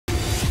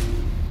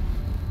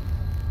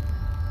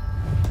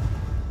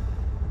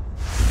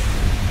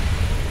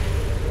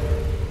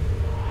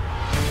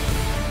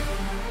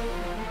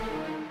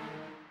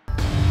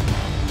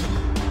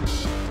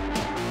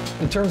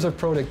terms of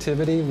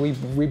productivity, we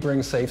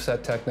bring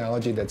SAFEET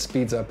technology that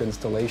speeds up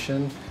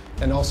installation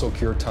and also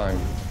cure time.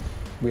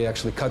 We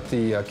actually cut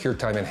the cure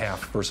time in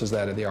half versus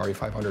that of the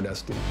RE500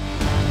 SD.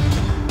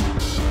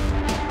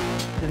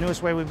 The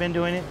newest way we've been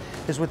doing it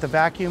is with the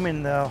vacuum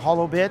and the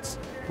hollow bits.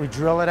 We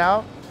drill it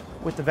out,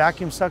 with the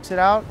vacuum sucks it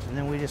out, and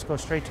then we just go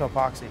straight to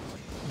epoxy.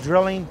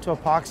 Drilling to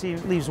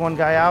epoxy leaves one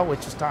guy out,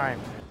 which is time.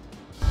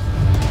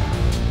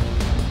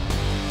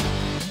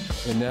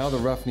 And now the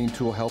roughening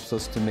tool helps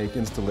us to make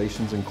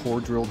installations in core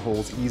drilled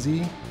holes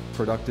easy,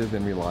 productive,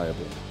 and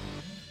reliable.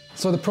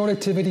 So the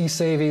productivity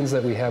savings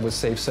that we have with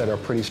SAFEET are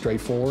pretty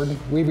straightforward.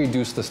 We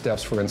reduce the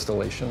steps for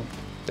installation.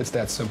 It's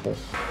that simple.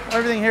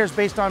 Everything here is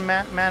based on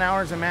man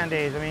hours and man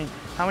days. I mean,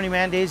 how many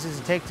man days does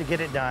it take to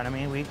get it done? I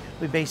mean,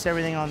 we base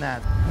everything on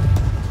that.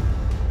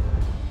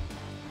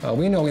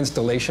 We know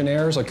installation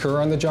errors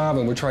occur on the job,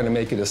 and we're trying to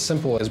make it as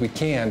simple as we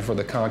can for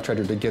the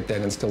contractor to get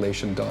that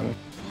installation done.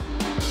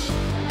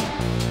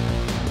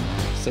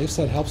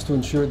 SAFEET helps to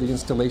ensure the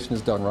installation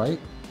is done right,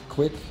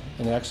 quick,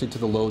 and actually to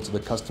the loads that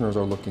the customers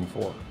are looking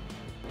for.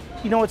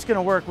 You know it's going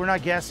to work. We're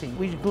not guessing.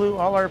 We glue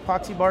all our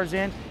epoxy bars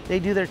in. They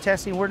do their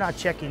testing. We're not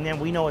checking them.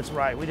 We know it's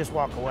right. We just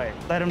walk away.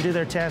 Let them do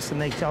their tests, and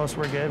they tell us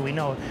we're good. We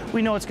know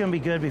it's going to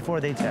be good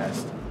before they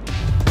test.